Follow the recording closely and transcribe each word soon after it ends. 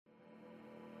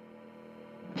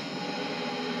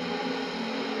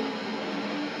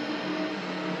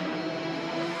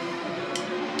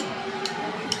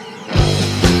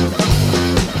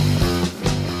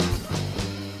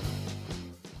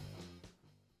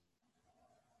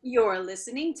You're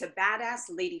listening to Badass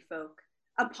Ladyfolk,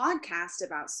 a podcast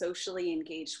about socially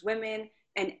engaged women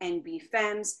and NB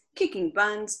femmes kicking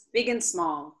buns big and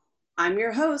small. I'm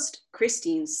your host,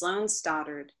 Christine Sloan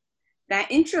Stoddard.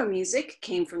 That intro music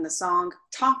came from the song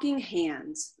Talking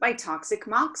Hands by Toxic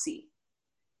Moxie.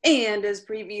 And as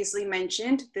previously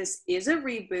mentioned, this is a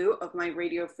reboot of my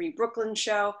Radio Free Brooklyn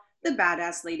show, The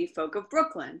Badass Ladyfolk of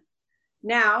Brooklyn.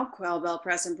 Now, Quail Bell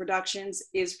Press and Productions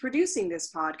is producing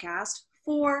this podcast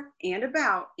for and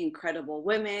about incredible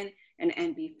women and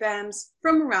NB femmes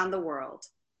from around the world,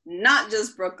 not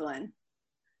just Brooklyn,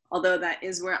 although that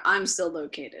is where I'm still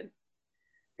located.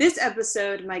 This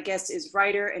episode, my guest is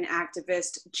writer and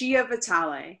activist Gia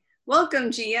Vitale.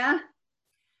 Welcome, Gia.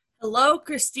 Hello,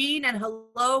 Christine, and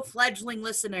hello, fledgling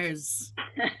listeners.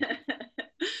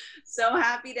 So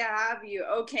happy to have you.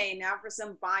 Okay, now for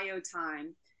some bio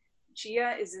time.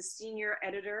 Gia is a senior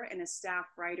editor and a staff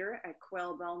writer at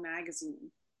Quail Bell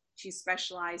Magazine. She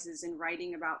specializes in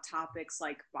writing about topics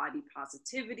like body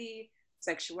positivity,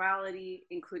 sexuality,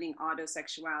 including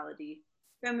autosexuality,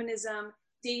 feminism,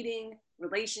 dating,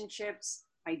 relationships,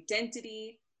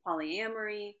 identity,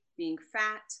 polyamory, being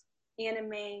fat,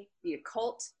 anime, the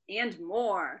occult, and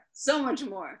more. So much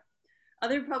more.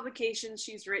 Other publications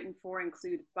she's written for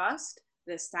include Bust,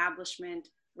 The Establishment,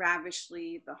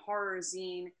 Ravishly, The Horror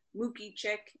Zine, Mookie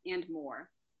Chick, and more.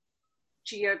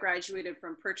 Gia graduated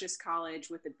from Purchase College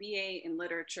with a BA in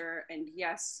literature and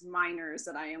yes, minors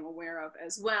that I am aware of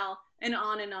as well, and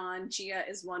on. Gia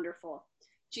is wonderful.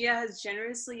 Gia has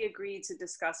generously agreed to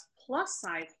discuss plus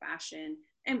size fashion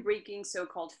and breaking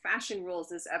so-called fashion rules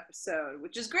this episode,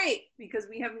 which is great because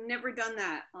we have never done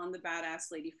that on the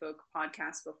Badass Ladyfolk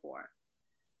podcast before.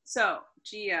 So,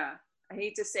 Gia, I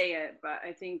hate to say it, but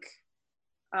I think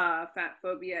fat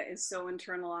phobia is so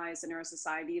internalized in our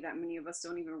society that many of us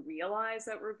don't even realize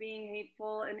that we're being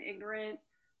hateful and ignorant.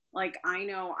 Like, I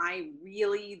know I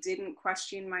really didn't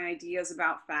question my ideas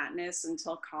about fatness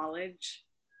until college.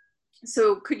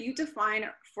 So could you define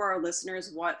for our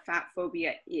listeners what fat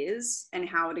phobia is and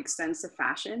how it extends to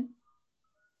fashion?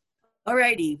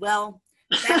 Alrighty, well,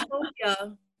 fat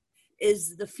phobia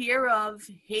is the fear of,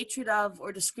 hatred of,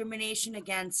 or discrimination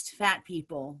against fat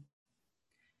people.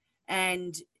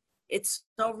 And it's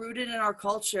so rooted in our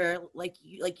culture, like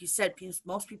you said,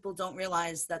 most people don't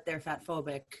realize that they're fat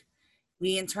phobic.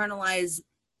 We internalize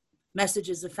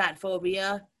messages of fat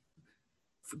phobia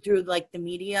through like the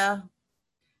media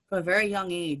from a very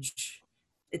young age.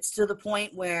 It's to the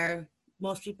point where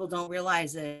most people don't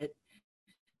realize it.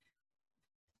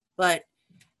 But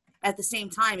at the same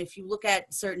time, if you look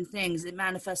at certain things, it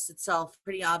manifests itself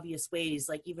pretty obvious ways,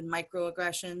 like even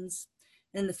microaggressions.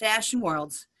 In the fashion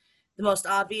world, the most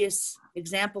obvious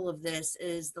example of this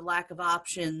is the lack of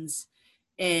options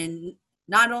in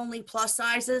not only plus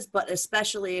sizes, but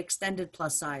especially extended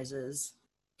plus sizes.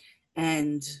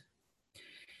 And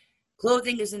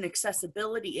clothing is an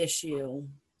accessibility issue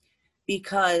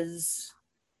because,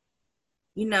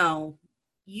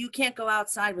 you can't go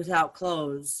outside without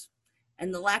clothes.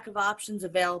 And the lack of options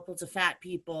available to fat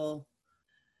people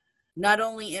not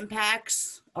only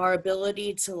impacts our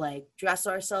ability to like dress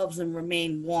ourselves and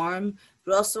remain warm,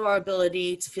 but also our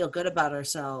ability to feel good about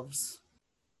ourselves.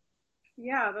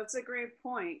 Yeah, that's a great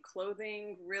point.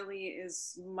 Clothing really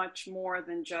is much more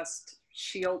than just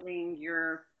shielding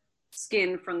your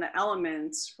skin from the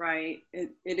elements, right?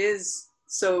 It is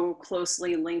so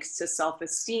closely linked to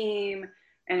self-esteem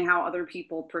and how other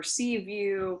people perceive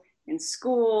you in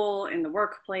school, in the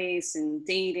workplace, in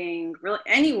dating, really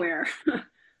anywhere.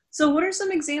 So what are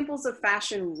some examples of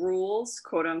fashion rules,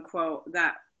 quote unquote,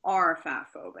 that are fat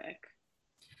phobic?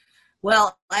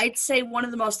 Well, I'd say one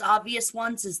of the most obvious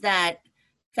ones is that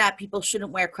fat people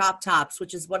shouldn't wear crop tops,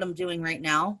 which is what I'm doing right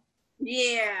now.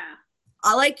 Yeah.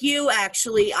 I like you,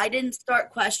 actually. I didn't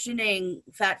start questioning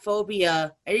fat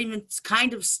phobia. I didn't even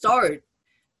kind of start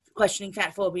questioning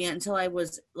fat phobia until I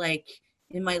was like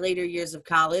in my later years of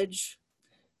college.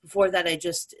 Before that, I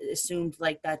just assumed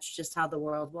like that's just how the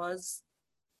world was.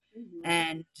 Mm-hmm.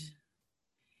 And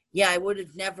yeah, I would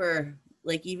have never,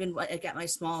 like, even like at my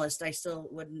smallest, I still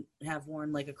wouldn't have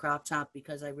worn like a crop top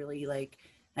because I really like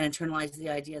and internalized the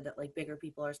idea that like bigger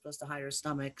people are supposed to hide their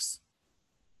stomachs.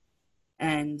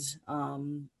 And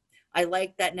I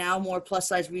like that now more plus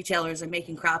size retailers are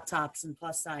making crop tops and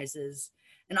plus sizes.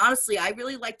 And honestly, I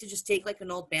really like to just take like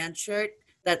an old band shirt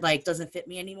that like doesn't fit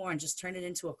me anymore and just turn it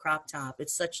into a crop top.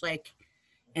 It's such like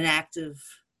an act of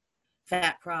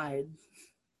fat pride.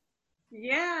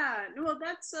 Yeah, well,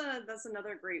 that's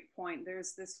another great point.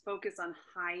 There's this focus on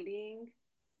hiding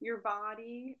your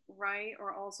body, right?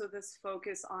 Or also this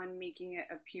focus on making it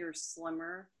appear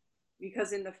slimmer.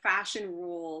 because in the fashion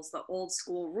rules, the old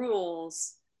school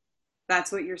rules,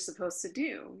 that's what you're supposed to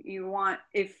do. You want,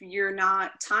 if you're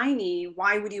not tiny,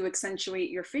 why would you accentuate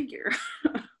your figure?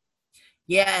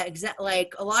 Yeah, exactly.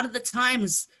 Like a lot of the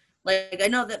times, like I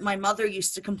know that my mother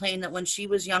used to complain that when she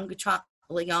was young,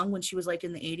 when she was like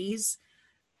in the 80s,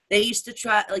 they used to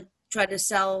try to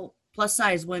sell plus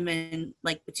size women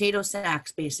like potato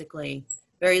sacks, basically,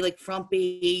 very like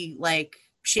frumpy, like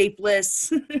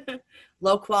shapeless,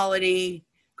 low quality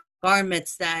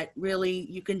garments that really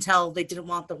you can tell they didn't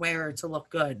want the wearer to look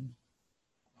good.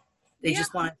 They Yeah.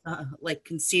 just wanted to like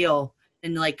conceal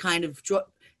and like kind of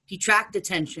detract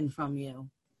attention from you.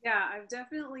 Yeah, I've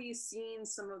definitely seen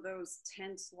some of those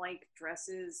tent-like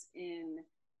dresses in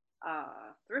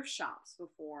thrift shops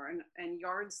before, and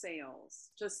yard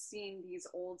sales. Just seeing these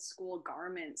old school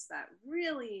garments that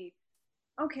really,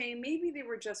 okay, maybe they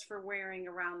were just for wearing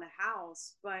around the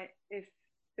house, but if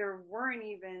there weren't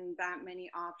even that many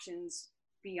options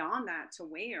beyond that to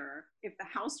wear, if the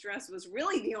house dress was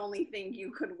really the only thing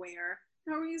you could wear,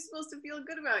 how are you supposed to feel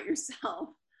good about yourself?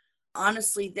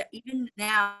 Honestly, that even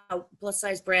now plus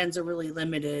size brands are really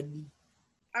limited.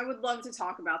 I would love to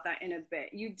talk about that in a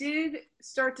bit. You did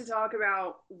start to talk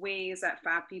about ways that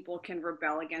fat people can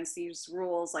rebel against these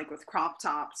rules, like with crop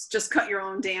tops. Just cut your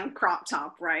own damn crop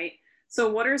top, right? So,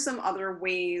 what are some other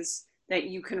ways that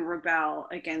you can rebel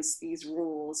against these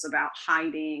rules about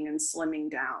hiding and slimming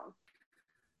down?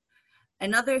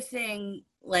 Another thing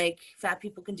like fat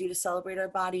people can do to celebrate our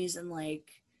bodies and like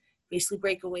basically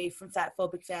break away from fat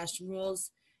phobic fashion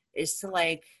rules is to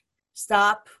like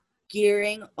stop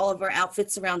gearing all of our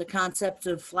outfits around the concept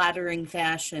of flattering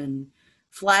fashion.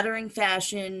 Flattering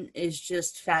fashion is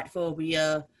just fat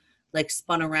phobia, like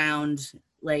spun around,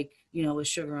 like, you know, with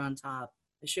sugar on top.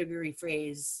 The sugary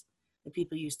phrase that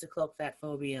people use to cloak fat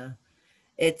phobia.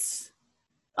 It's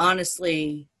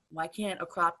honestly, why can't a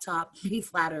crop top be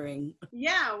flattering?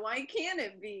 Yeah, why can't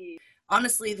it be?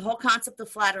 Honestly, the whole concept of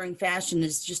flattering fashion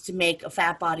is just to make a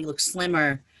fat body look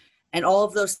slimmer. And all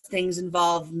of those things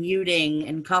involve muting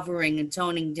and covering and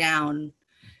toning down.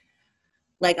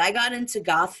 Like, I got into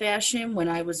goth fashion when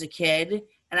I was a kid,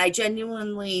 and I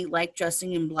genuinely like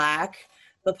dressing in black.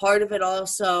 But part of it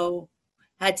also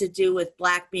had to do with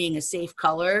black being a safe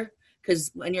color.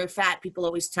 Because when you're fat, people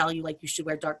always tell you, like, you should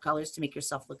wear dark colors to make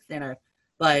yourself look thinner.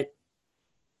 But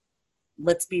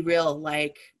let's be real,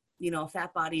 like, you know, a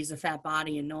fat body is a fat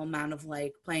body, and no amount of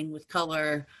like playing with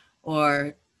color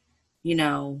or, you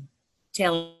know,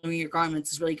 tailoring your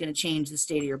garments is really going to change the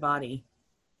state of your body.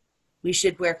 We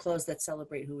should wear clothes that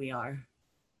celebrate who we are.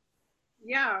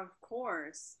 Yeah, of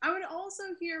course. I would also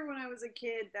hear when I was a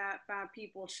kid that fat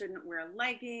people shouldn't wear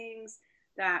leggings,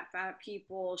 that fat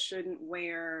people shouldn't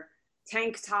wear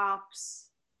tank tops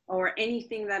or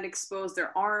anything that exposed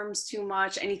their arms too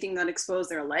much, anything that exposed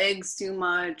their legs too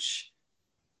much.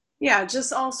 Yeah,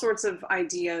 just all sorts of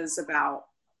ideas about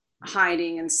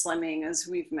hiding and slimming, as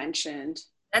we've mentioned.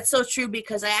 That's so true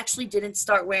because I actually didn't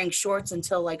start wearing shorts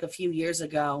until like a few years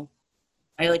ago.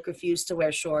 I like refused to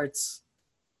wear shorts.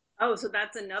 Oh, so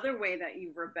that's another way that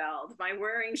you've rebelled by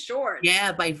wearing shorts.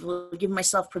 Yeah, by giving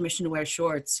myself permission to wear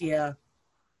shorts. Yeah.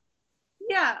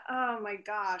 Yeah. Oh my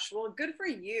gosh. Well, good for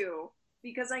you.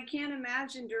 Because I can't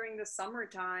imagine during the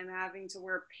summertime having to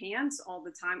wear pants all the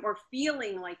time or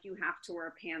feeling like you have to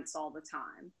wear pants all the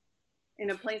time. In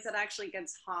a place that actually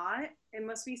gets hot, it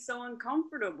must be so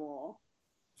uncomfortable.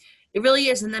 It really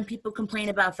is. And then people complain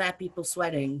about fat people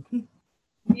sweating.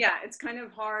 Yeah, it's kind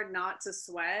of hard not to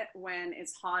sweat when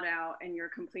it's hot out and you're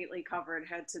completely covered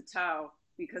head to toe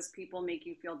because people make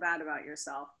you feel bad about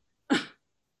yourself.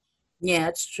 Yeah,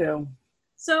 it's true.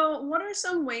 So, what are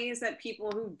some ways that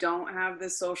people who don't have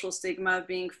this social stigma of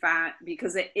being fat,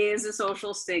 because it is a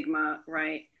social stigma,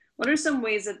 right? What are some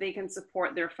ways that they can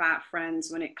support their fat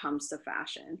friends when it comes to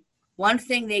fashion? One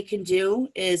thing they can do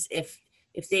is if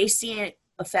they see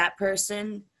a fat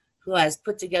person who has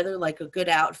put together like a good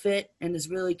outfit and is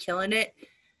really killing it,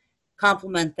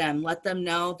 compliment them, let them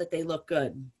know that they look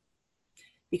good.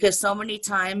 Because so many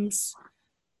times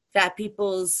fat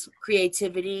people's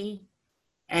creativity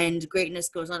and greatness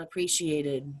goes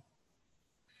unappreciated.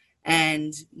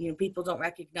 And, you know, people don't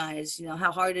recognize, you know,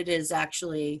 how hard it is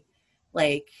actually,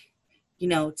 like, you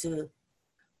know, to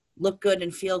look good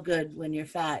and feel good when you're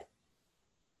fat.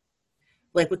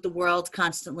 Like with the world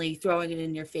constantly throwing it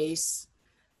in your face,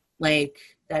 like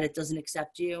that it doesn't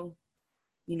accept you,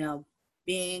 you know,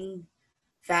 being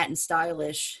fat and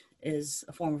stylish is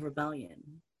a form of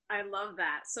rebellion. I love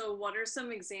that. So, what are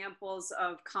some examples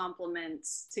of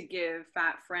compliments to give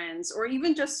fat friends or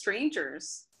even just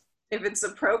strangers if it's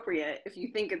appropriate, if you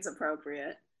think it's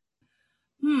appropriate?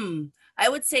 I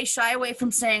would say shy away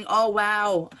from saying, "Oh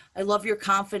wow, I love your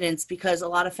confidence," because a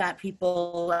lot of fat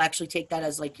people actually take that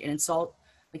as like an insult,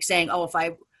 like saying, "Oh, if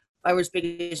I were as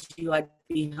big as you, I'd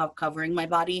be covering my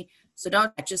body." So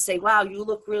don't just say, "Wow, you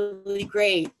look really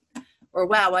great," or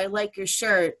 "Wow, I like your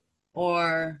shirt,"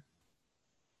 or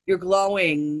 "You're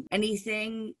glowing."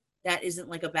 Anything that isn't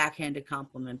like a backhanded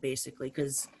compliment, basically,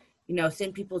 because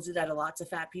thin people do that a lot to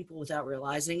fat people without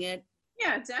realizing it.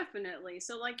 Yeah, definitely.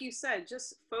 So, like you said,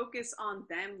 just focus on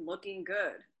them looking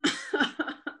good.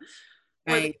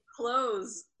 Or the Right.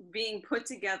 clothes being put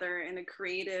together in a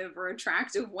creative or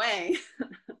attractive way.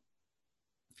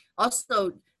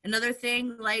 Also, another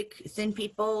thing like thin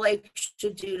people like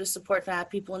should do to support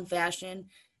fat people in fashion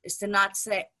is to not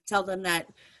tell them that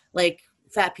like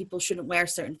fat people shouldn't wear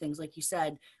certain things, like you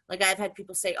said. Like I've had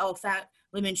people say, "Oh, fat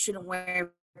women shouldn't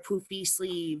wear poofy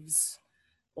sleeves,"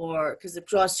 or because it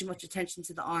draws too much attention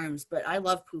to the arms. But I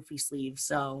love poofy sleeves,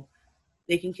 so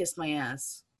they can kiss my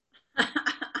ass.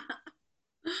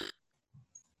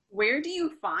 Where do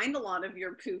you find a lot of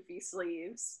your poofy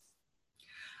sleeves?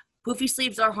 Poofy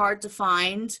sleeves are hard to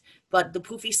find, but the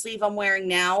poofy sleeve I'm wearing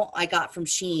now, I got from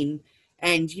Shein.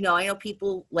 And, I know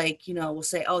people like, will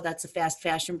say, oh, that's a fast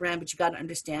fashion brand, but you got to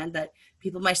understand that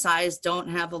people my size don't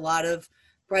have a lot of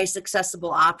price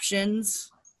accessible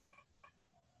options.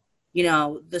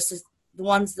 The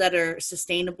ones that are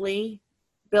sustainably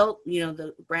built,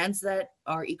 the brands that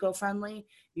are eco-friendly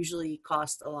usually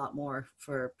cost a lot more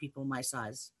for people my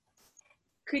size.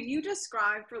 Could you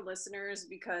describe for listeners,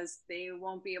 because they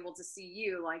won't be able to see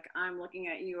you, like I'm looking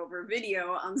at you over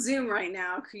video on Zoom right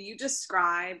now, could you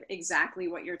describe exactly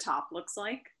what your top looks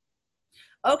like?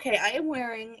 Okay, I am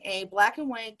wearing a black and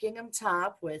white gingham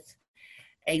top with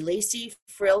a lacy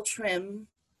frill trim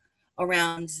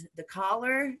around the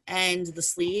collar and the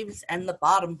sleeves and the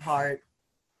bottom part.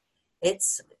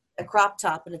 It's a crop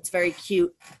top and it's very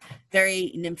cute,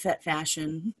 very nymphette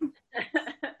fashion.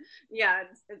 Yeah,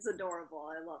 it's adorable.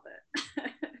 I love it.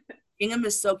 Gingham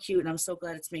is so cute and I'm so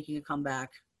glad it's making a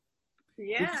comeback.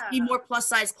 We just Yeah. need more plus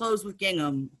size clothes with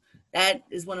gingham. That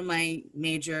is one of my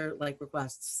major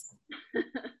requests.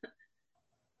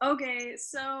 Okay,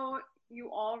 so you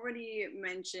already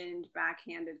mentioned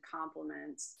backhanded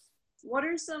compliments. What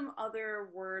are some other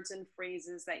words and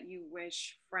phrases that you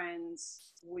wish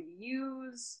friends would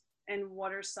use, and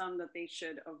what are some that they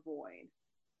should avoid?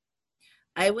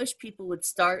 I wish people would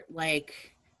start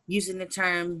using the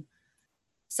term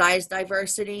size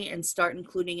diversity and start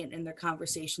including it in their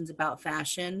conversations about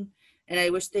fashion. And I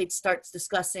wish they'd start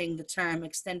discussing the term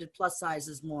extended plus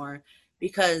sizes more,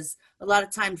 because a lot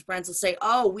of times brands will say,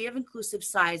 oh, we have inclusive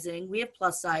sizing, we have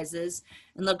plus sizes,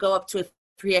 and they'll go up to a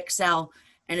 3XL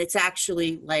and it's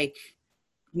actually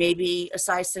maybe a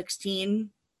size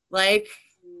 16.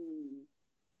 Hmm.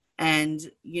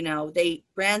 And they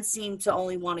brands seem to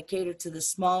only want to cater to the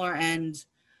smaller end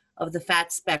of the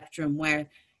fat spectrum, where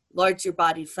larger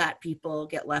bodied fat people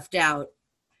get left out,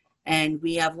 and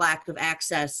we have lack of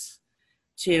access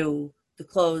to the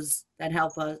clothes that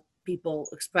help people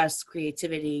express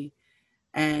creativity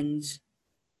and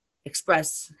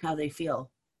express how they feel.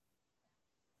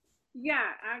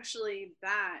 Yeah, actually,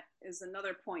 that is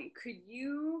another point. Could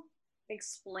you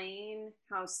explain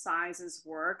how sizes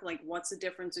work? Like, what's the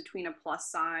difference between a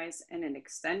plus size and an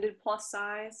extended plus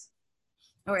size?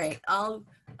 All right, I'll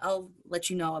let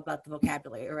you know about the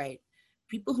vocabulary. All right,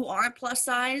 people who aren't plus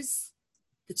size,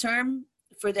 the term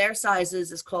for their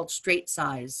sizes is called straight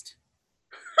sized.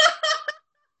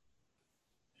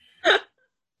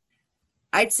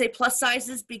 I'd say plus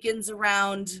sizes begins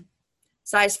around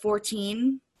size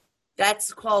 14.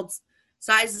 That's called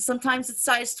size. Sometimes it's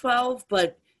size 12,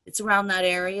 but it's around that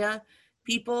area.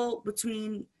 People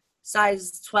between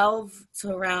size 12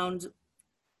 to around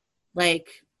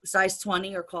size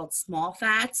 20 are called small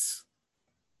fats.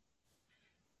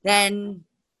 Then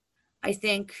I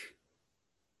think,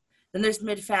 then there's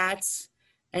mid fats.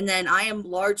 And then I am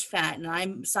large fat and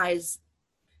I'm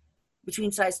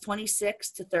between size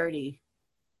 26 to 30.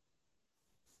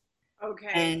 Okay.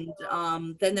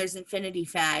 And then there's infinity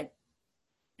fat,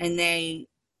 and they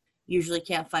usually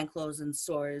can't find clothes in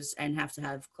stores and have to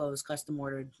have clothes custom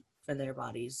ordered for their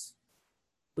bodies,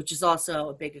 which is also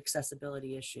a big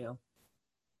accessibility issue.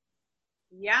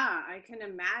 Yeah, I can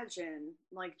imagine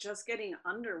like just getting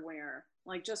underwear,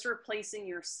 like just replacing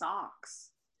your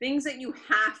socks, things that you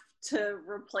have to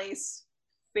replace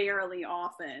fairly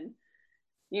often.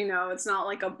 It's not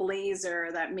like a blazer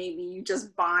that maybe you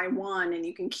just buy one and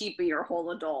you can keep it your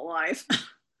whole adult life.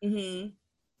 hmm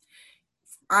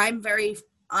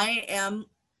I am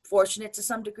fortunate to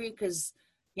some degree because,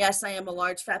 yes, I am a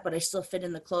large fat, but I still fit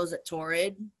in the clothes at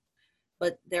Torrid.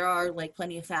 but there are like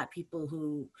plenty of fat people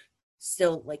who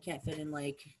still like can't fit in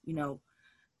like,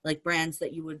 like brands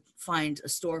that you would find a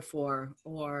store for,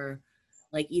 or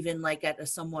like even like at a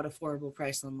somewhat affordable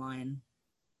price online.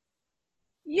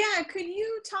 Yeah, could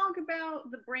you talk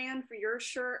about the brand for your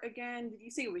shirt again? Did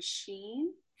you say it was Shein?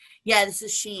 Yeah, this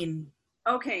is Shein.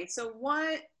 Okay, so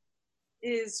what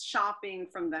is shopping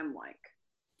from them like?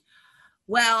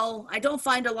 Well, I don't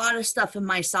find a lot of stuff in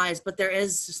my size, but there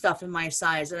is stuff in my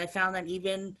size. And I found that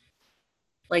even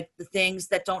like the things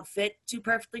that don't fit too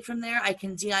perfectly from there, I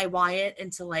can DIY it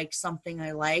into like something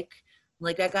I like.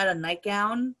 Like I got a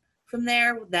nightgown from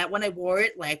there that when I wore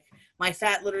it, like my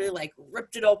fat literally like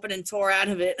ripped it open and tore out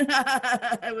of it.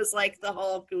 It was like the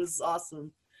Hulk. It was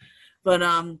awesome. But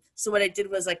so what I did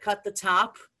was I cut the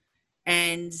top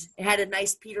and it had a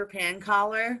nice Peter Pan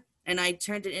collar and I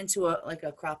turned it into a like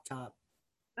a crop top.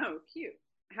 Oh, cute.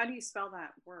 How do you spell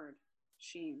that word?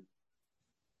 Shein.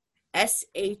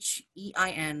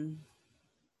 Shein.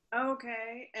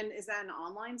 Okay, and is that an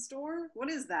online store? What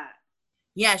is that?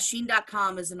 Yeah,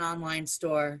 Shein.com is an online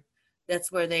store.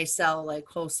 That's where they sell like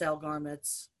wholesale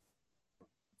garments.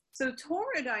 So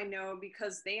Torrid, I know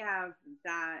because they have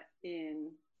that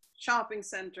in shopping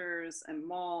centers and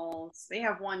malls. They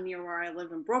have one near where I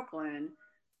live in Brooklyn.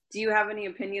 Do you have any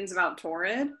opinions about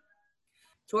Torrid?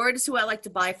 Torrid is who I like to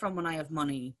buy from when I have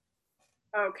money.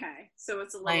 Okay, so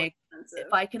it's a little Like if expensive.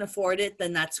 I can afford it,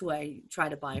 then that's who I try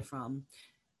to buy from.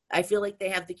 I feel like they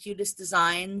have the cutest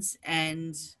designs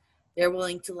and they're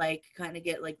willing to like kind of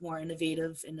get like more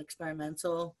innovative and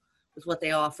experimental with what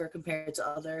they offer compared to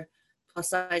other plus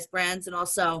size brands. And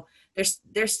also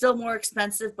they're still more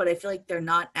expensive, but I feel like they're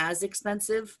not as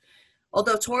expensive.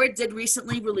 Although Torrid did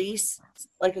recently release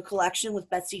like a collection with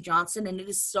Betsey Johnson and it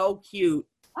is so cute.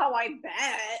 Oh, I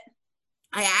bet.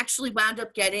 I actually wound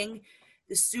up getting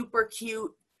the super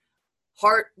cute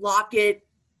heart locket,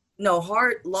 no,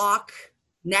 heart lock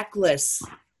necklace.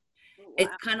 Oh, It's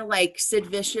wow. kind of like oh, Sid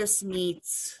Vicious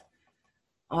meets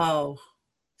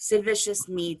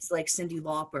like Cyndi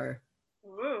Lauper.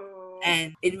 Ooh,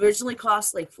 And it originally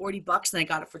cost like $40 and I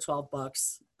got it for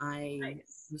 $12. It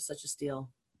nice. was such a steal.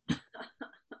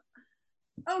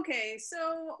 Okay,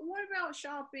 so what about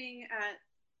shopping at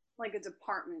like a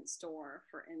department store,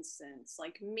 for instance,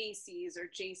 like Macy's or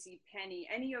J.C. Penney,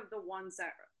 any of the ones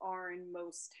that are in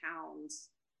most towns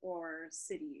or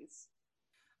cities?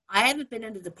 I haven't been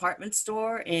in a department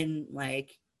store in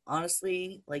like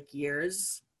honestly like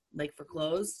years, like for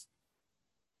clothes.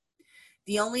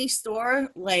 The only store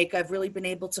like I've really been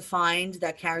able to find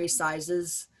that carries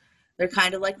sizes, they're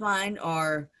kind of like mine,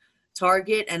 are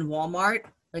Target and Walmart.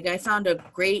 Like I found a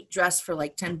great dress for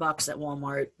like $10 at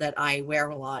Walmart that I wear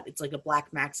a lot. It's like a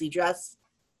black maxi dress.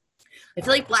 I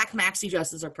feel like black maxi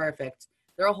dresses are perfect.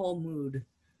 They're a whole mood.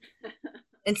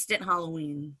 Instant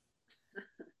Halloween.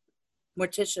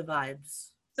 Morticia vibes.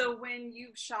 So when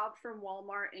you've shopped from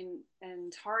Walmart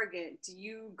and Target, do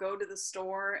you go to the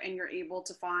store and you're able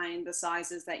to find the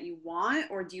sizes that you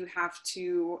want, or do you have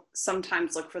to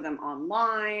sometimes look for them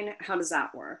online? How does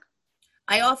that work?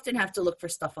 I often have to look for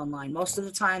stuff online. Most of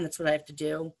the time, that's what I have to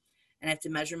do. And I have to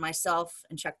measure myself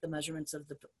and check the measurements of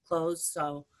the clothes.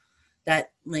 So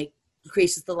that like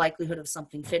increases the likelihood of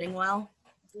something fitting well.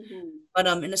 Mhm. But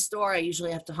in a store, I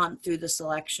usually have to hunt through the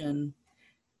selection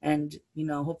and,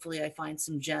 hopefully I find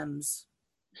some gems.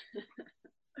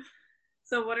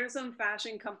 So what are some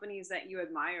fashion companies that you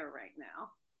admire right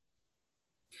now?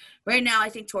 Right now, I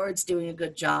think Torrid's doing a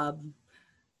good job.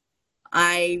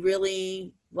 I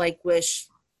really like wish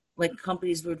like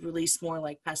companies would release more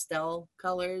like pastel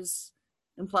colors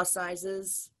and plus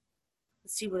sizes.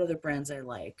 Let's see what other brands I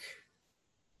like.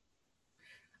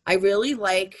 I really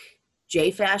like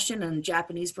J Fashion and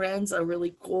Japanese brands are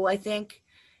really cool, I think.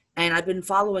 And I've been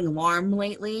following Larm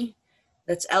lately.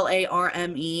 That's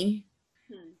Larme.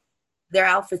 Hmm. Their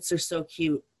outfits are so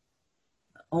cute.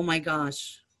 Oh my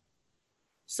gosh.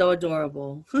 So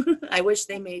adorable. I wish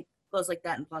they made clothes like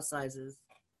that in plus sizes.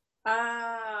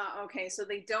 Ah, okay. So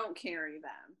they don't carry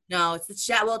them. No, it's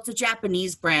a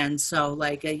Japanese brand, so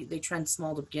like they trend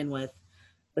small to begin with.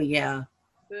 But yeah.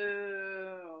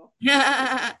 Boo.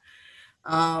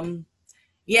 um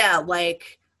yeah,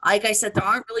 like I said, there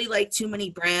aren't really like too many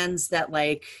brands that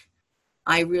like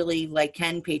I really like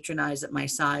can patronize at my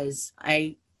size.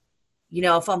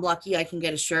 If I'm lucky, I can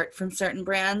get a shirt from certain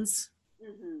brands.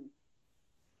 Hmm.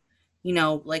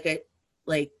 Like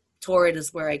like Torrid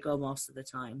is where I go most of the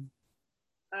time.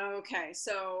 Okay,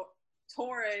 so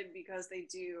Torrid, because they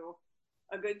do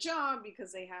a good job,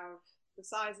 because they have the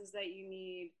sizes that you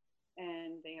need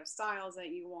and they have styles that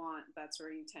you want, that's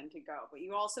where you tend to go. But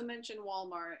you also mentioned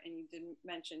Walmart and you didn't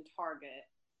mention Target.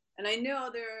 And I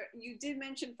know you did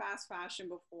mention fast fashion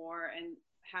before and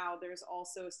how there's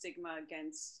also a stigma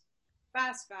against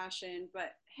fast fashion,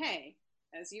 but hey,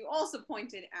 as you also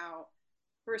pointed out,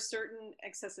 for certain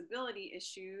accessibility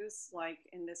issues, like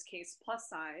in this case, plus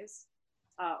size,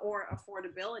 or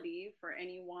affordability for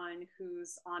anyone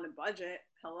who's on a budget,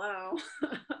 hello.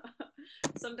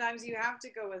 Sometimes you have to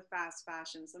go with fast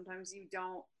fashion. Sometimes you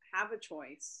don't have a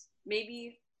choice.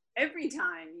 Maybe every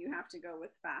time you have to go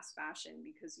with fast fashion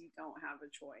because you don't have a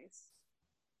choice.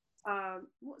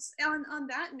 On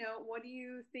that note, what do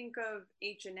you think of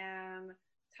H&M,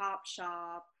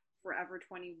 Topshop, Forever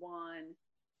 21?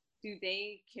 Do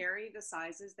they carry the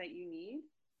sizes that you need?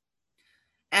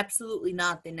 Absolutely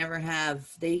not. They never have.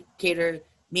 They cater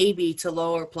maybe to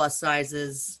lower plus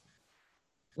sizes,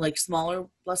 like smaller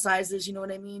plus sizes, you know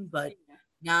what I mean? But Yeah.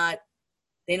 not,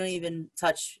 they don't even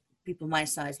touch people my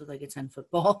size with like a 10-foot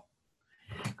ball.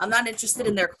 I'm not interested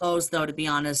in their clothes though, to be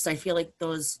honest. I feel like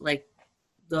those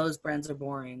brands are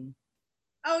boring.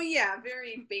 Oh yeah,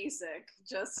 very basic.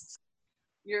 Just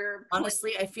your point.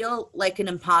 Honestly, I feel like an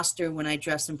imposter when I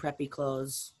dress in preppy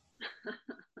clothes.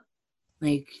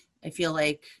 Like, I feel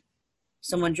like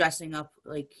someone dressing up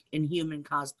like in human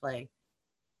cosplay.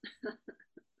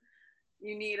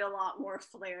 You need a lot more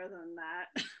flair than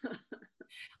that.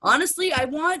 Honestly, I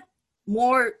want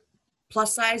more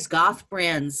plus size goth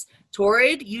brands.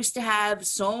 Torrid used to have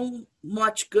so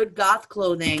much good goth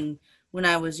clothing when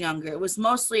I was younger. It was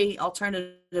mostly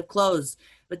alternative clothes,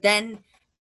 but then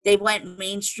they went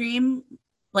mainstream,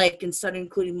 like, and started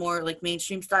including more like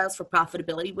mainstream styles for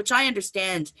profitability, which I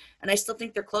understand, and I still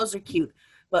think their clothes are cute.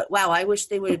 But wow, I wish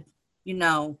they would, you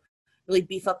know, really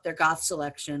beef up their goth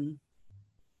selection.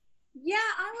 Yeah,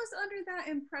 I was under that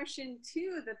impression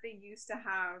too that they used to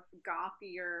have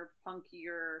gothier,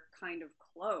 punkier kind of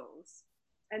clothes.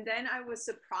 And then I was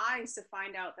surprised to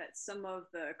find out that some of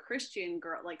the Christian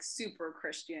girl, like super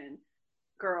Christian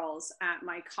girls at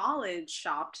my college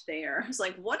shopped there. I was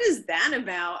like, what is that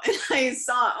about? And I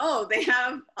saw, oh, they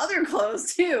have other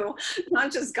clothes too,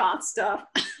 not just goth stuff.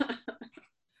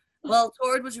 Well,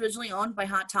 Torrid was originally owned by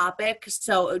Hot Topic,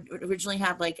 so it originally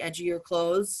had like edgier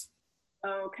clothes.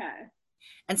 Okay.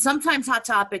 And sometimes Hot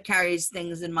Topic carries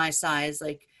things in my size.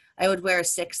 Like I would wear a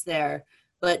 6 there,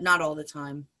 but not all the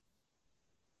time.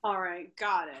 All right,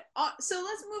 got it. So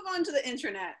let's move on to the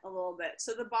internet a little bit.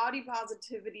 So the body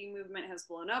positivity movement has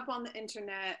blown up on the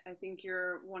internet. I think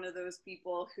you're one of those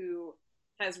people who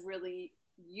has really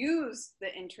used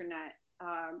the internet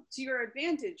to your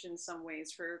advantage in some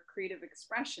ways for creative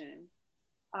expression.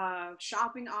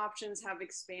 Shopping options have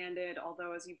expanded,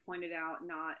 although, as you pointed out,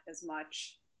 not as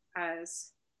much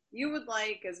as you would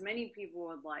like, as many people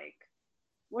would like.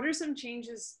 What are some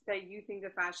changes that you think the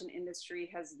fashion industry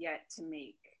has yet to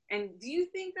make? And do you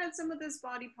think that some of this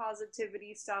body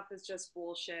positivity stuff is just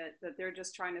bullshit, that they're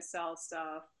just trying to sell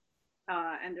stuff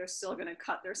and they're still going to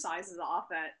cut their sizes off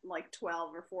at like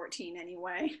 12 or 14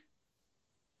 anyway?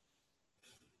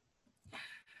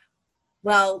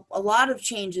 Well, a lot of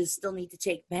changes still need to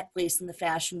take place in the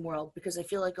fashion world because I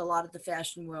feel like a lot of the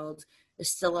fashion world is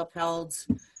still upheld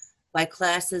by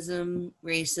classism,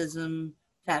 racism,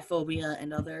 fat phobia,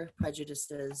 and other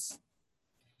prejudices.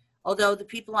 Although the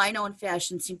people I know in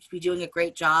fashion seem to be doing a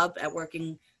great job at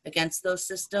working against those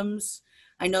systems,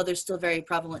 I know they're still very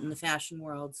prevalent in the fashion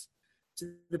world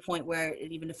to the point where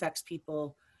it even affects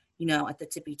people, at the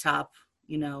tippy top,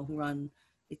 who run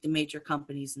like the major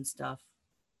companies and stuff.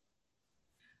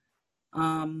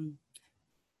 Um,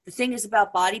 the thing is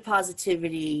about body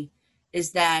positivity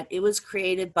is that it was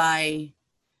created by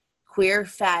queer,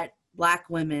 fat, Black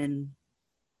women.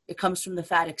 It comes from the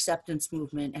fat acceptance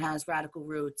movement. It has radical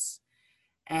roots.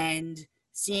 And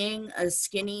seeing a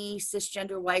skinny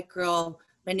cisgender white girl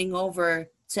bending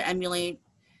over to emulate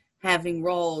having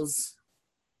rolls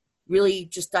really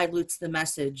just dilutes the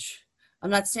message. I'm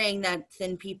not saying that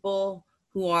thin people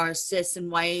who are cis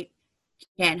and white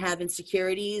can't have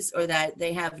insecurities or that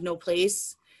they have no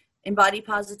place in body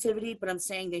positivity, but I'm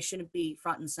saying they shouldn't be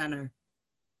front and center.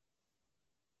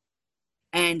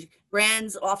 And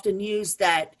brands often use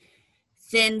that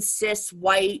thin, cis,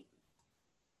 white,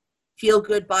 feel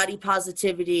good body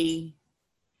positivity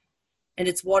and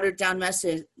its watered down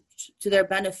message to their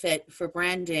benefit for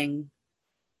branding,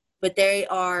 but they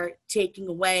are taking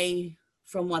away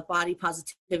from what body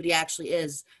positivity actually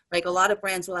is. Like a lot of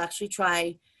brands will actually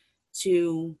try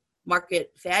to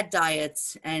market fad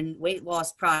diets and weight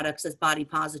loss products as body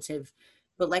positive.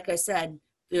 But like I said,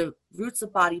 the roots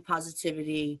of body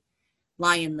positivity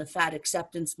lie in the fat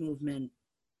acceptance movement.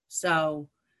 So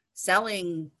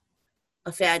selling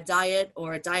a fad diet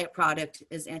or a diet product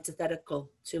is antithetical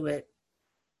to it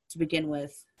to begin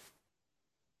with.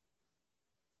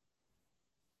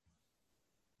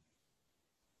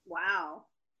 Wow.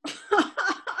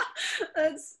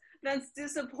 That's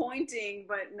disappointing,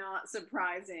 but not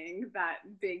surprising that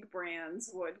big brands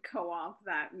would co-opt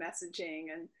that messaging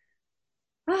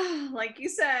and, like you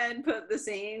said, put the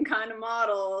same kind of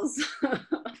models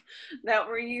that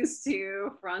we're used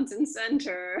to front and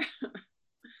center.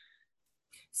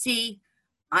 See,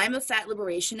 I'm a fat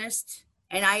liberationist,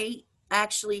 and I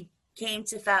actually came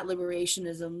to fat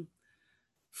liberationism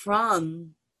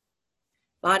from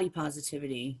body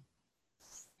positivity.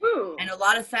 Ooh. And a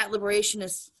lot of fat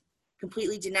liberationists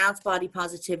completely denounce body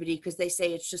positivity because they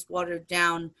say it's just watered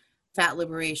down fat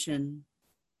liberation.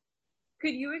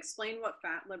 Could you explain what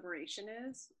fat liberation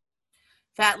is?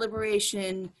 Fat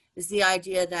liberation is the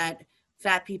idea that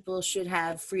fat people should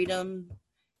have freedom,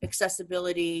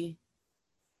 accessibility,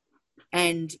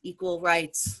 and equal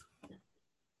rights,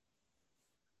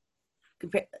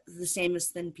 the same as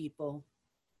thin people.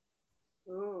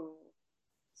 Ooh.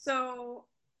 So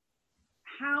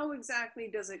how exactly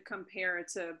does it compare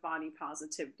to body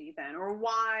positivity then? Or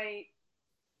why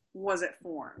was it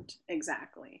formed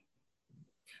exactly?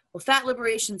 Well, fat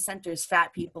liberation centers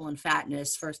fat people and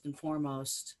fatness first and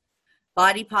foremost.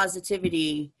 Body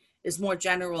positivity is more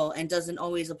general and doesn't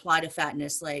always apply to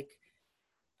fatness. Like,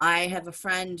 I have a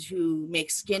friend who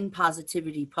makes skin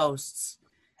positivity posts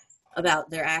about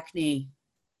their acne,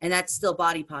 and that's still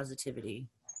body positivity.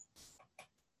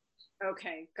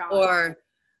 Okay, got it. Or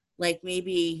like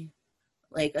maybe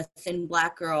like a thin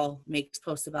Black girl makes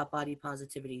posts about body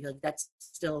positivity. Like, that's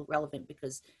still relevant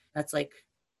because that's like,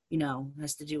 you know,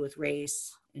 has to do with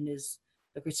race and is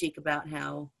a critique about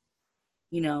how,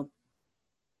 you know,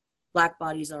 Black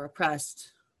bodies are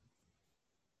oppressed.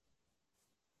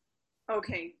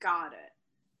 Okay, got it.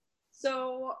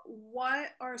 So, what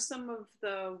are some of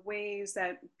the ways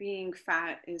that being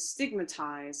fat is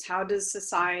stigmatized? How does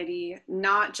society,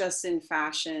 not just in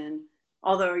fashion,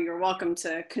 although you're welcome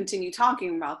to continue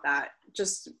talking about that,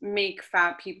 just make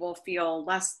fat people feel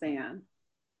less than?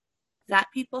 Fat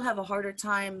people have a harder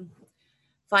time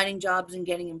finding jobs and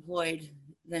getting employed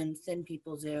than thin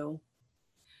people do.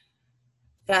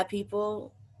 Fat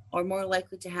people are more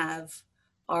likely to have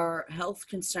our health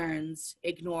concerns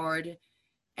ignored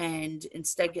and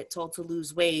instead get told to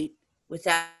lose weight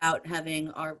without having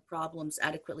our problems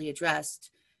adequately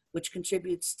addressed, which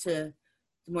contributes to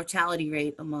the mortality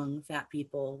rate among fat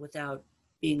people without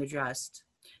being addressed.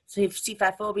 So you see,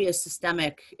 fat phobia is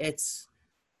systemic. It's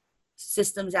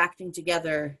systems acting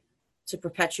together to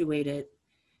perpetuate it.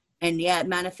 And yeah, it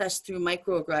manifests through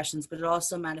microaggressions, but it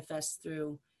also manifests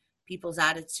through people's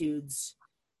attitudes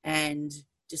and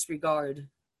disregard.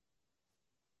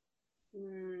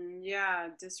 Yeah,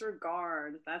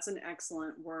 disregard. That's an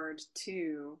excellent word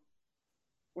too.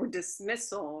 Or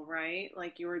dismissal, right?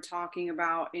 Like you were talking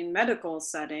about in medical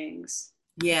settings.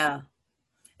 Yeah.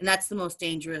 And that's the most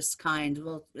dangerous kind.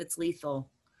 Well, it's lethal,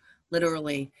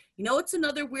 literally. You know, it's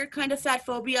another weird kind of fat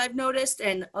phobia I've noticed,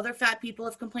 and other fat people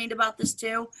have complained about this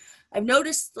too. I've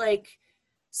noticed like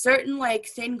certain like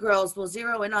thin girls will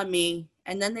zero in on me,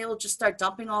 and then they will just start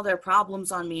dumping all their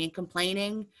problems on me and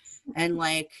complaining and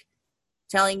like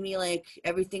telling me like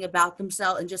everything about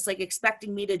themselves and just like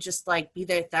expecting me to just like be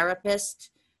their therapist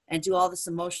and do all this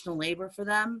emotional labor for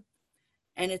them.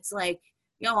 And it's like,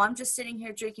 yo, I'm just sitting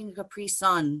here drinking a Capri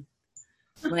Sun.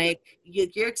 Like,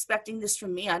 you're expecting this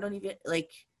from me. I don't even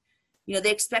like, you know,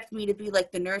 they expect me to be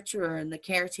like the nurturer and the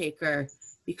caretaker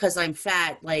because I'm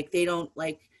fat. Like, they don't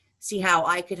like see how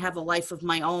I could have a life of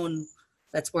my own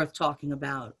that's worth talking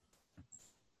about.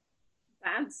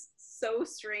 That's so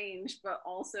strange, but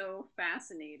also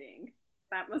fascinating.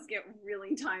 That must get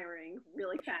really tiring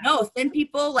really fast. No, thin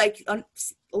people, like a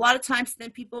lot of times,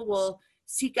 thin people will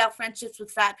seek out friendships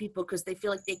with fat people because they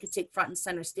feel like they could take front and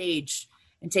center stage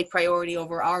and take priority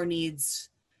over our needs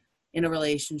in a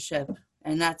relationship.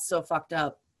 And that's so fucked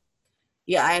up.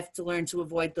 Yeah, I have to learn to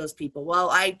avoid those people. Well,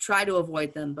 I try to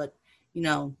avoid them, but you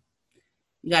know,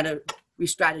 you got to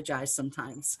re-strategize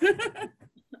sometimes.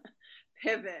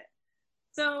 Pivot.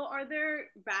 So, are there,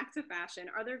 back to fashion,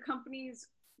 are there companies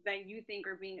that you think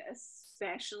are being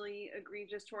especially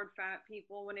egregious toward fat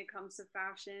people when it comes to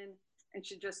fashion and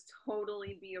should just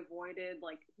totally be avoided?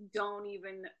 Like, don't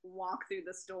even walk through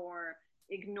the store,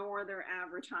 ignore their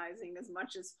advertising as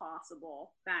much as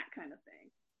possible, that kind of thing.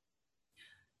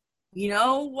 You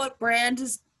know what brand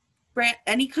is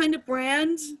any kind of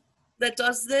brand that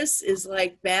does this is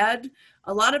like bad.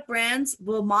 A lot of brands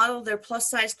will model their plus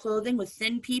size clothing with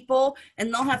thin people,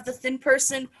 and they'll have the thin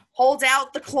person hold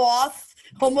out the cloth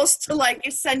almost to like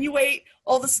insinuate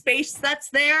all the space that's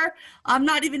there. I'm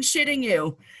not even shitting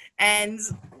you. And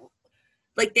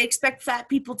like they expect fat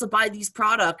people to buy these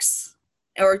products,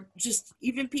 or just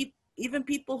even people even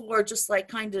people who are just like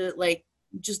kind of like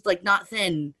just like not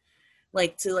thin,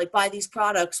 like to like buy these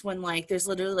products when like there's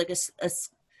literally like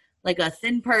like a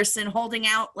thin person holding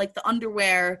out like the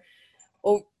underwear,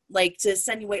 or like to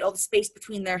accentuate all the space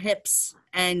between their hips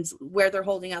and where they're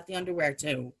holding out the underwear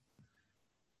to.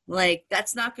 Like,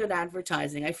 that's not good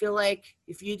advertising. I feel like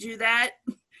if you do that,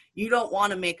 you don't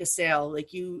want to make a sale.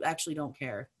 Like, you actually don't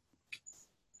care.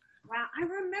 Wow, I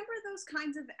remember those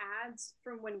kinds of ads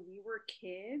from when we were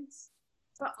kids.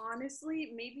 But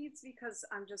honestly, maybe it's because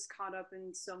I'm just caught up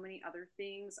in so many other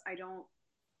things. I don't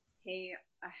pay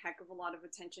a heck of a lot of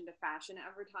attention to fashion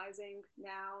advertising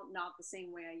now, not the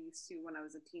same way I used to when I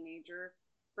was a teenager.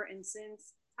 For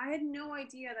instance, I had no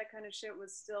idea that kind of shit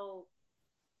was still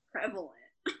prevalent.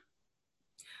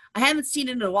 I haven't seen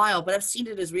it in a while, but I've seen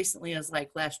it as recently as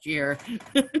like last year.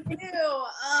 Ew,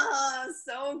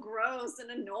 so gross and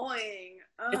annoying.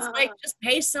 It's like, just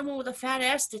pay someone with a fat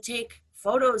ass to take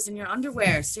photos in your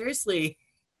underwear. Seriously.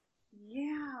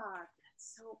 Yeah,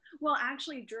 that's so well.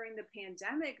 Actually, during the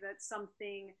pandemic, that's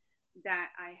something that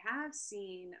I have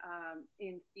seen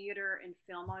in theater and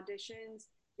film auditions.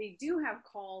 They do have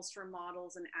calls for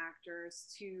models and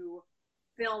actors to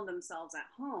film themselves at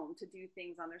home, to do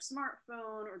things on their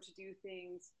smartphone or to do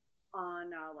things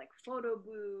on like photo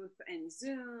booth and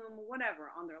Zoom,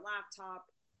 whatever, on their laptop.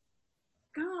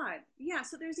 God, yeah,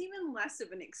 so there's even less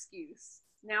of an excuse.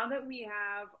 Now that we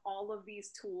have all of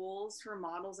these tools for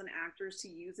models and actors to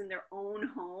use in their own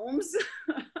homes,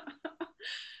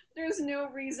 there's no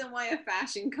reason why a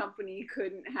fashion company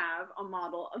couldn't have a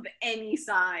model of any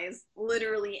size,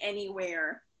 literally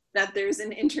anywhere, that there's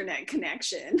an internet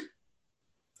connection.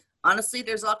 Honestly,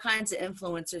 there's all kinds of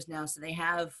influencers now, so they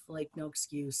have like no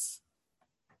excuse.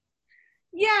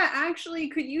 Yeah, actually,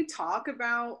 could you talk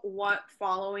about what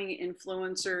following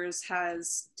influencers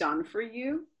has done for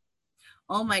you?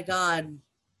 Oh my God.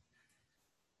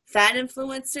 Fat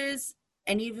influencers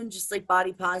and even just like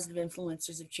body positive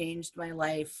influencers have changed my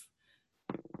life.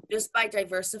 Just by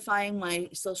diversifying my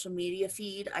social media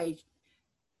feed,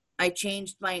 I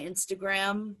changed my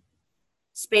Instagram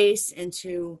space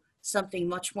into something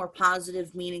much more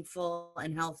positive, meaningful,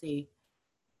 and healthy.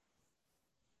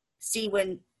 See,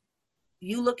 when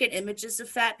you look at images of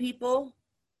fat people,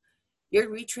 you're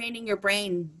retraining your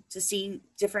brain to see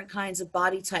different kinds of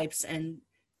body types and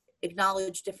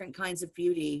acknowledge different kinds of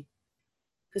beauty.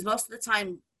 Because most of the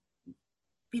time,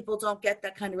 people don't get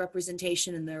that kind of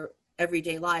representation in their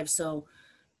everyday lives. So,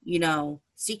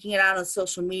 seeking it out on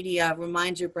social media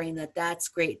reminds your brain that that's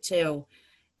great too,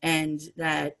 and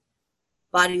that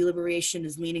body liberation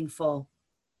is meaningful.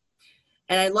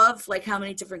 And I love like how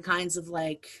many different kinds of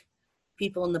like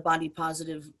people in the body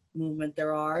positive movement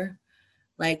there are.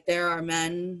 Like, there are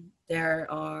men, there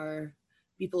are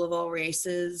people of all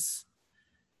races,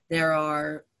 there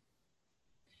are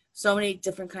so many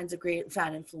different kinds of great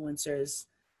fat influencers.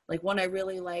 Like, one I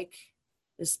really like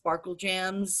is Sparkle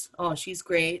Jams. Oh, she's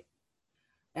great.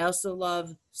 I also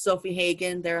love Sophie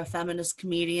Hagen. They're a feminist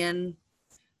comedian.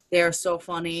 They're so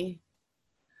funny.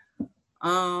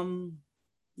 Um,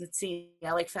 let's see.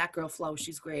 I like Fat Girl Flow.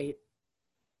 She's great.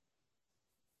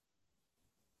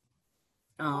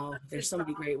 Oh, there's so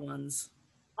many great ones.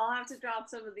 I'll have to drop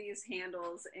some of these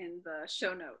handles in the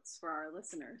show notes for our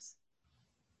listeners.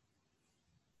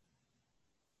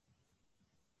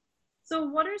 So,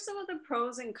 what are some of the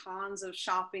pros and cons of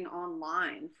shopping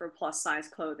online for plus size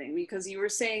clothing? Because you were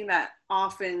saying that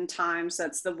oftentimes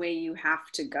that's the way you have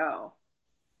to go.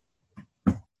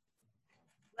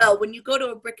 Well, when you go to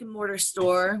a brick and mortar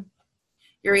store,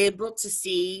 you're able to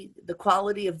see the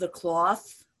quality of the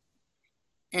cloth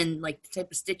and like the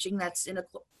type of stitching that's in a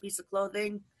piece of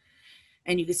clothing,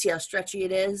 and you can see how stretchy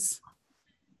it is.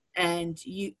 And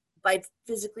you, by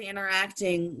physically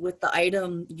interacting with the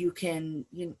item, you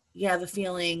have a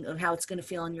feeling of how it's going to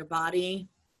feel on your body,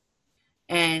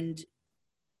 and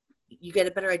you get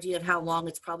a better idea of how long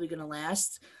it's probably going to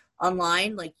last.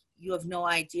 Online, like, you have no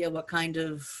idea what kind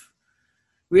of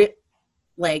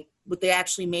like what they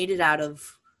actually made it out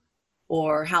of,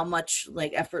 or how much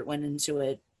like effort went into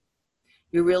it.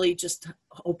 You're really just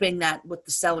hoping that what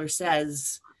the seller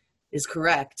says is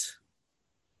correct.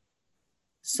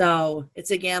 So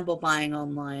it's a gamble buying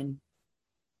online.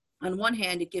 On one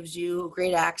hand, it gives you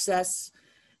great access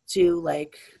to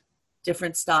like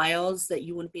different styles that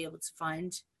you wouldn't be able to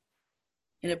find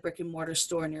in a brick and mortar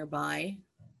store nearby.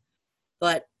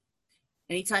 But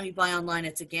anytime you buy online,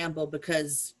 it's a gamble,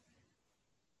 because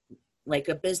like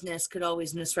a business could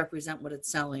always misrepresent what it's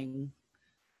selling.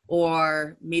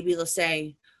 Or maybe they'll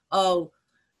say, oh,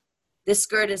 this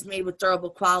skirt is made with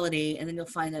durable quality, and then you'll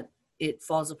find that it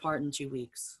falls apart in 2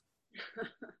 weeks.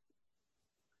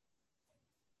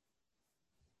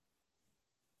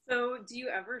 So, do you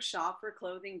ever shop for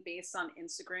clothing based on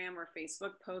Instagram or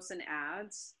Facebook posts and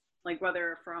ads? Like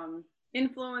whether from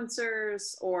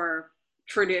influencers or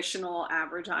traditional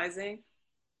advertising?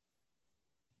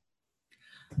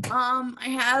 I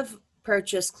have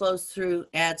purchased clothes through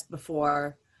ads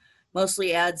before,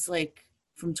 mostly ads like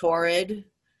from Torrid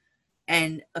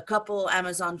and a couple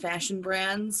Amazon fashion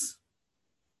brands.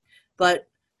 But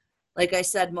like I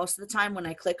said, most of the time when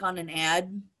I click on an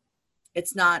ad,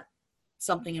 it's not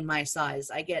something in my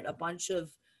size. I get a bunch of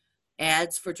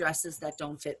ads for dresses that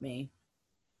don't fit me.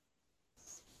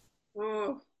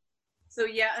 Ooh. So,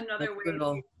 yet Like another way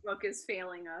brutal. Facebook is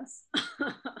failing us.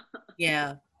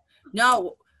 Yeah.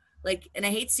 No, like, and I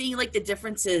hate seeing like the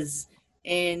differences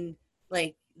in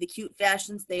like the cute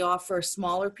fashions they offer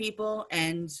smaller people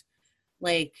and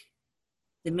like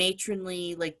the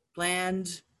matronly, like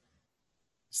bland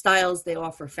styles they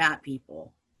offer fat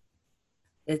people.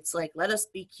 It's like, let us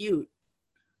be cute.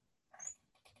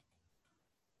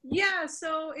 Yeah,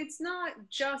 so it's not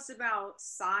just about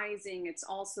sizing, it's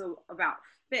also about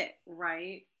fit,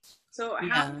 right? So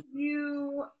Yeah.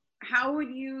 how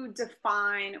would you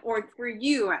define, or for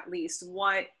you at least,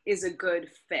 what is a good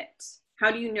fit? How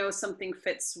do you know something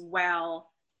fits well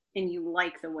and you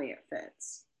like the way it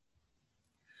fits?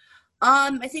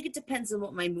 I think it depends on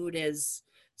what my mood is.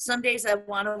 Some days I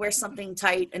want to wear something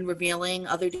tight and revealing.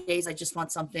 Other days I just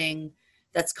want something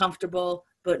that's comfortable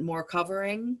but more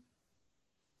covering.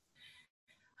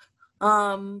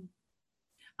 Um,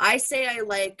 I say I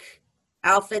like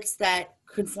outfits that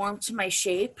conform to my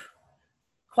shape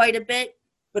quite a bit,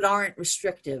 but aren't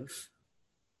restrictive.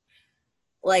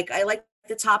 Like I like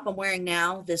the top I'm wearing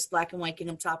now, this black and white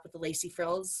gingham top with the lacy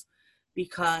frills,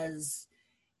 because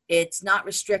it's not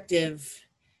restrictive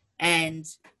and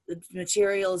the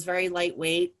material is very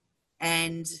lightweight.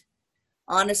 And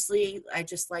honestly, I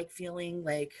just like feeling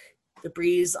like the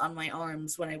breeze on my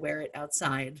arms when I wear it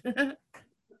outside.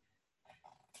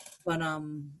 But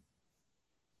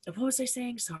what was I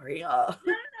saying? Sorry. No,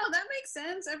 no, no, that makes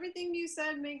sense. Everything you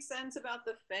said makes sense about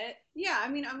the fit. Yeah, I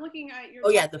mean, I'm looking at your Oh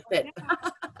top yeah, the right fit.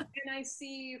 now, and I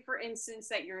see, for instance,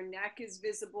 that your neck is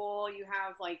visible. You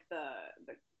have like the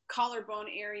collarbone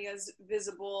areas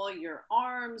visible. Your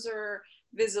arms are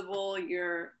visible.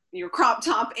 Your crop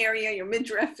top area, your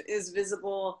midriff is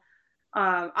visible.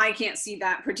 I can't see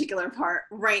that particular part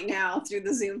right now through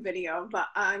the Zoom video, but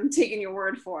I'm taking your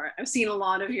word for it. I've seen a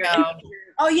lot of your No. Instagram.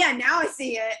 Oh yeah, now I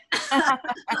see it.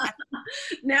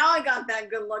 Now I got that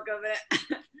good look of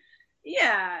it.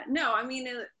 Yeah, no, I mean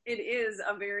it is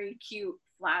a very cute,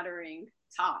 flattering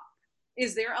top.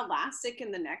 Is there elastic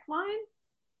in the neckline?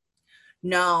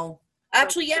 No. So,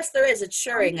 Actually, yes, there is. It's a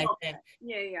shirring, I little think. bit.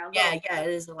 Yeah, yeah, a Yeah, little. yeah, it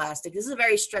is elastic. This is a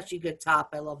very stretchy, good top.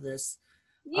 I love this.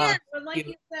 Yeah, but like Cute.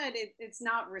 you said, it's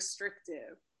not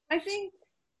restrictive. I think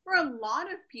for a lot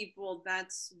of people,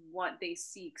 that's what they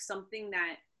seek, something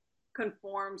that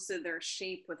conforms to their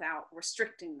shape without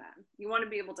restricting them. You want to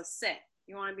be able to sit,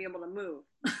 you want to be able to move.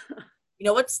 You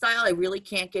know what style I really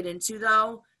can't get into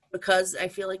though, because I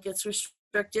feel like it's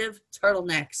restrictive?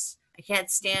 Turtlenecks. I can't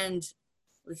stand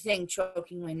the thing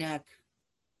choking my neck.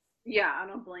 Yeah, I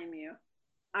don't blame you.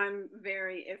 I'm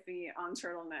very iffy on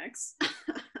turtlenecks.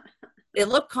 They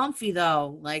look comfy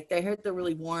though. Like they hurt they're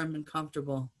really warm and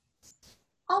comfortable.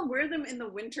 I'll wear them in the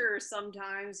winter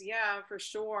sometimes. Yeah, for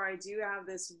sure. I do have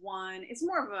this one. It's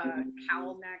more of a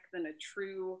cowl neck than a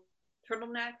true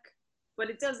turtleneck, but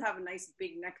it does have a nice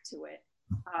big neck to it.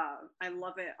 I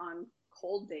love it on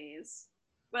cold days.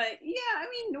 But yeah, I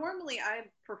mean, normally I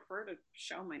prefer to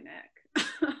show my neck.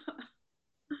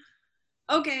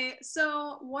 Okay,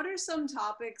 so what are some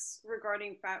topics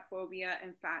regarding fat phobia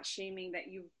and fat shaming that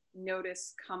you've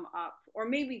noticed come up, or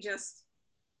maybe just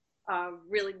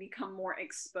really become more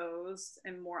exposed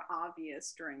and more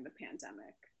obvious during the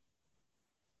pandemic?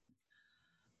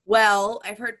 Well,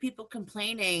 I've heard people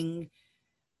complaining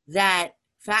that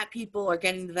fat people are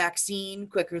getting the vaccine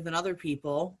quicker than other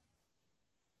people.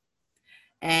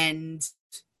 And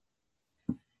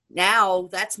now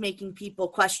that's making people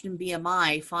question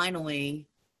BMI finally.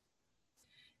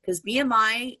 Because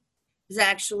BMI is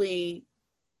actually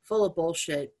full of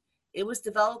bullshit. It was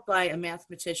developed by a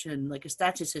mathematician, like a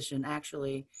statistician,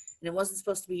 actually, and it wasn't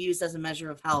supposed to be used as a measure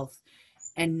of health.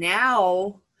 And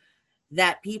now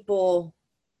that people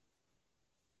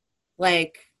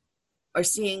like are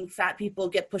seeing fat people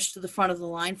get pushed to the front of the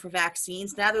line for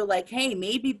vaccines, now they're like, hey,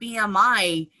 maybe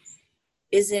BMI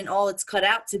isn't all it's cut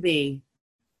out to be.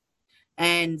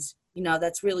 And,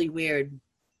 that's really weird.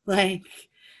 Like,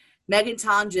 Megan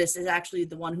Tonjes is actually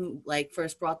the one who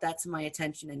first brought that to my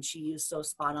attention, and she is so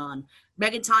spot on.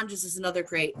 Megan Tonjes is another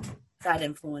great fat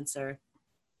influencer.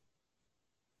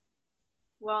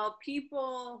 Well,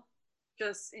 people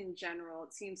just in general,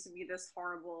 it seems to be this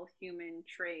horrible human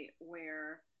trait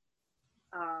where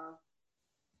uh,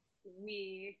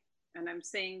 we, and I'm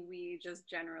saying we just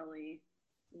generally,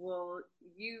 will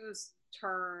use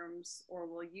terms or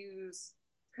will use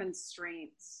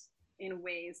constraints in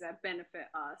ways that benefit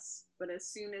us. But as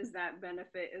soon as that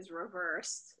benefit is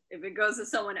reversed, if it goes to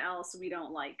someone else, we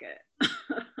don't like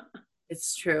it.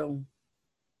 It's true.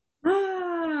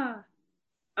 Ah.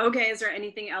 Okay, is there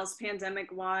anything else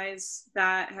pandemic wise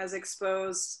that has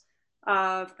exposed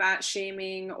fat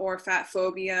shaming or fat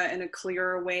phobia in a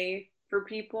clearer way for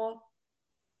people?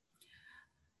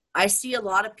 I see a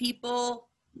lot of people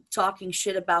talking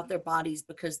shit about their bodies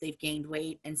because they've gained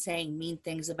weight and saying mean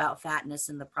things about fatness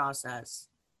in the process.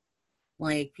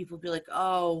 Like people be like,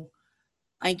 "Oh,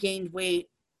 I gained weight.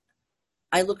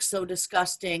 I look so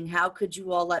disgusting. How could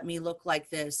you all let me look like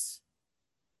this?"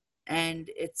 And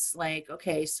it's like,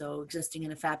 okay, so existing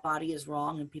in a fat body is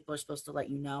wrong and people are supposed to let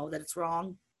you know that it's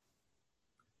wrong.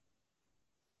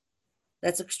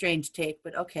 That's a strange take,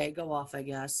 but okay, go off, I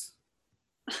guess.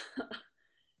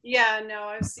 Yeah, no,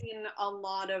 I've seen a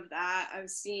lot of that.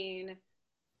 I've seen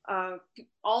uh,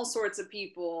 all sorts of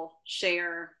people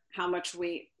share how much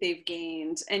weight they've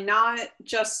gained, and not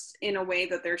just in a way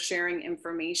that they're sharing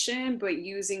information, but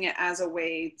using it as a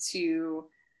way to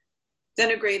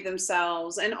denigrate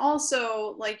themselves. And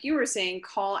also, like you were saying,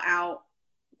 call out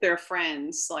their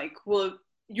friends. Like, well,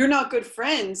 you're not good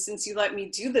friends since you let me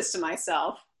do this to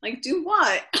myself. Like, do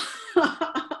what?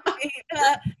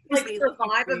 Like,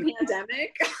 survive a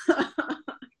pandemic?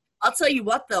 I'll tell you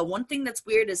what, though, one thing that's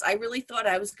weird is I really thought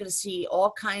I was going to see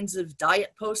all kinds of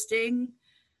diet posting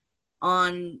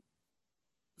on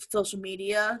social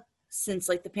media since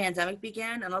like the pandemic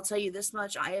began. And I'll tell you this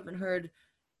much, I haven't heard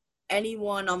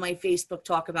anyone on my Facebook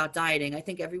talk about dieting. I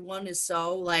think everyone is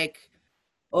so like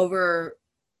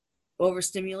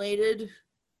overstimulated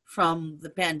from the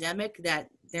pandemic that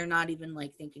they're not even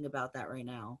like thinking about that right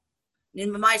now.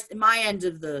 In my end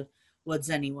of the woods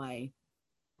anyway.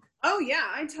 Oh, yeah,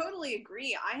 I totally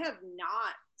agree. I have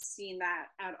not seen that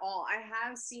at all. I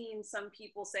have seen some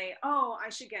people say, oh, I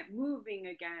should get moving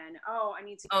again. Oh, I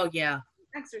need to Oh get yeah.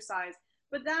 exercise.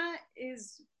 But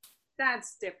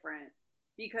that's different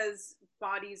because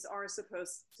bodies are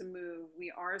supposed to move. We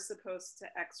are supposed to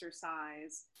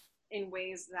exercise in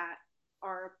ways that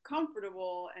are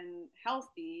comfortable and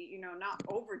healthy, not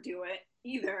overdo it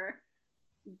either.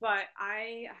 But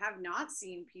I have not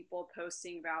seen people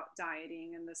posting about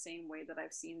dieting in the same way that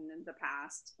I've seen in the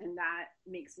past. And that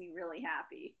makes me really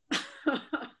happy.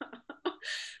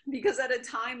 Because at a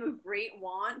time of great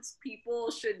want, people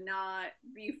should not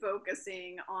be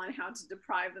focusing on how to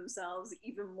deprive themselves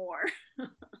even more.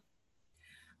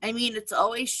 I mean, it's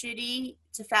always shitty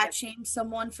to fat shame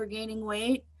someone for gaining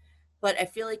weight, but I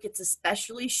feel like it's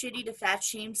especially shitty to fat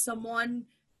shame someone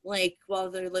like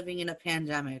while they're living in a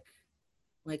pandemic.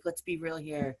 Like, let's be real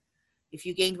here. If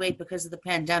you gained weight because of the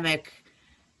pandemic,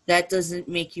 that doesn't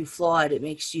make you flawed. It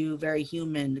makes you very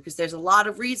human because there's a lot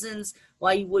of reasons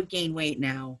why you would gain weight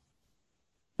now.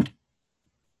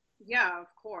 Yeah, of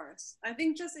course. I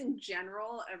think just in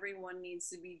general, everyone needs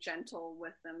to be gentle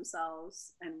with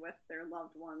themselves and with their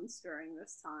loved ones during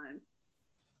this time.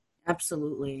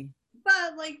 Absolutely.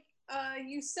 But like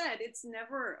you said, it's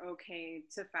never okay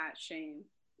to fat shame.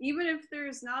 Even if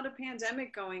there's not a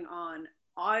pandemic going on,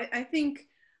 I think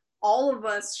all of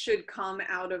us should come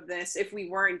out of this, if we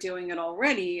weren't doing it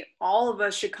already, all of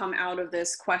us should come out of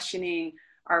this questioning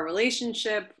our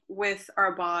relationship with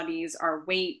our bodies, our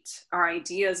weight, our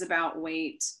ideas about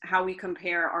weight, how we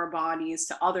compare our bodies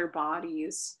to other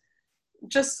bodies.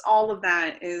 Just all of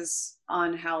that is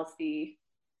unhealthy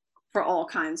for all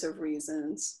kinds of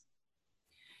reasons.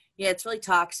 Yeah, it's really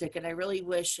toxic, and I really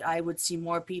wish I would see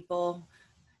more people,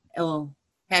 well,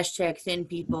 hashtag thin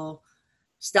people,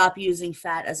 stop using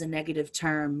fat as a negative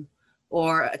term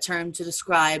or a term to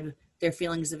describe their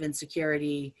feelings of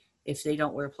insecurity if they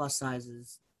don't wear plus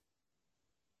sizes.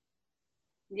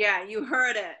 Yeah, you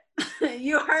heard it.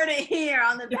 You heard it here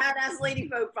on the Badass Lady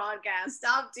Folk podcast.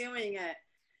 Stop doing it.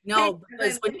 No,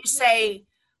 because when you say,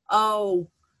 oh,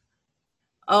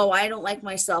 I don't like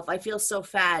myself, I feel so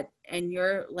fat, and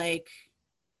you're like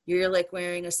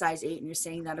wearing a size 8 and you're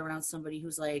saying that around somebody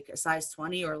who's like a size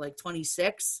 20 or like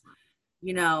 26,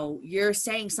 you're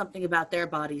saying something about their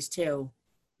bodies too,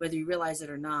 whether you realize it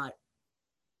or not.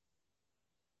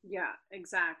 Yeah,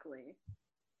 exactly.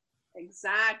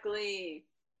 Exactly.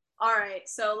 All right,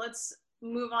 so let's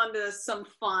move on to some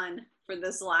fun for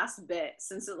this last bit,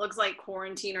 since it looks like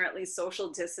quarantine or at least social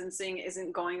distancing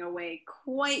isn't going away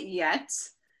quite yet.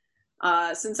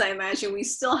 since I imagine we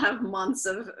still have months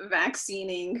of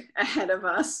vaccinating ahead of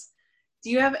us. Do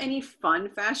you have any fun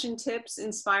fashion tips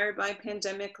inspired by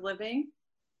pandemic living?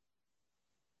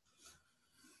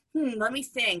 Let me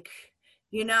think.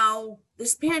 You know,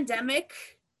 this pandemic,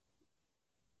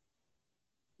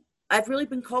 I've really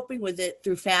been coping with it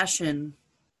through fashion.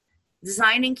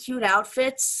 Designing cute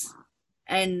outfits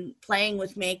and playing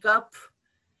with makeup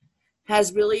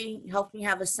has really helped me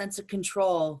have a sense of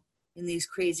control in these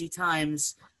crazy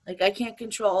times. Like, I can't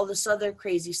control all this other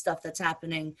crazy stuff that's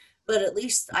happening, but at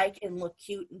least I can look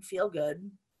cute and feel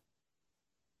good.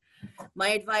 My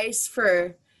advice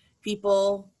for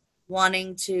people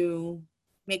wanting to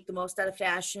make the most out of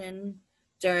fashion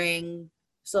during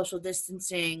social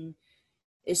distancing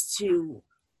is to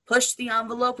push the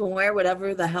envelope and wear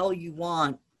whatever the hell you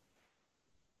want.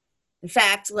 In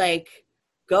fact, like,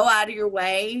 go out of your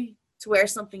way to wear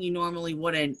something you normally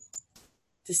wouldn't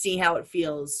to see how it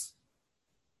feels.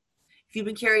 If you've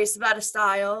been curious about a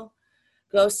style,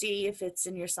 go see if it's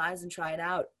in your size and try it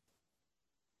out.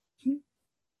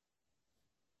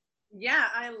 Yeah,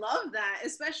 I love that,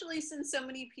 especially since so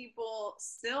many people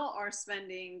still are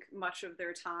spending much of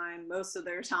their time, most of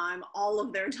their time, all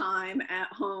of their time at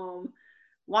home.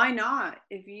 Why not?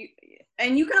 If you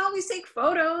and you can always take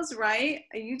photos, right?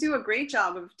 You do a great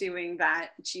job of doing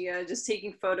that, Gia, just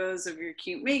taking photos of your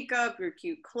cute makeup, your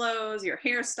cute clothes, your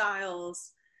hairstyles.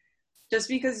 Just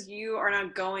because you are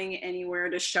not going anywhere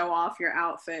to show off your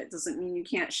outfit doesn't mean you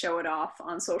can't show it off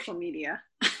on social media.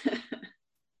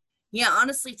 Yeah,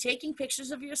 honestly, taking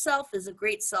pictures of yourself is a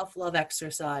great self-love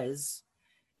exercise.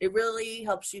 It really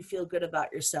helps you feel good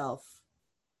about yourself.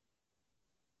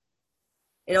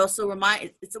 It also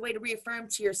it's a way to reaffirm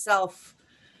to yourself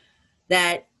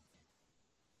that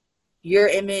your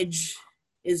image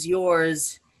is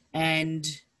yours and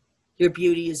your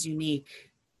beauty is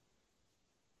unique.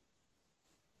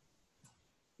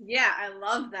 Yeah, I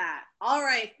love that. All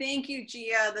right. Thank you,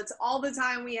 Gia. That's all the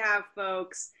time we have,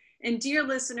 folks. And dear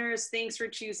listeners, thanks for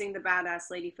choosing the Badass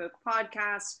Lady Folk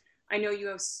podcast. I know you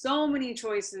have so many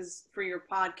choices for your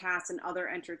podcast and other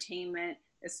entertainment,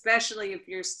 especially if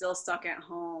you're still stuck at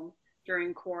home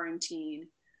during quarantine.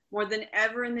 More than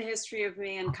ever in the history of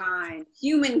mankind,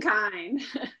 humankind.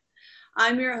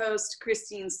 I'm your host,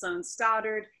 Christine Sloan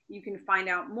Stoddard. You can find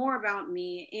out more about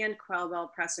me and Quell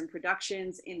Bell Press and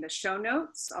Productions in the show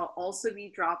notes. I'll also be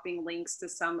dropping links to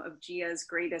some of Gia's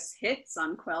greatest hits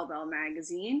on Quell Bell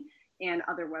Magazine and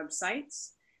other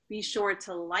websites. Be sure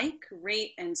to like,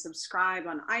 rate, and subscribe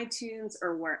on iTunes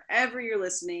or wherever you're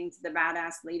listening to the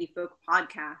Badass Lady Folk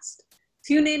podcast.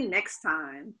 Tune in next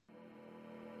time.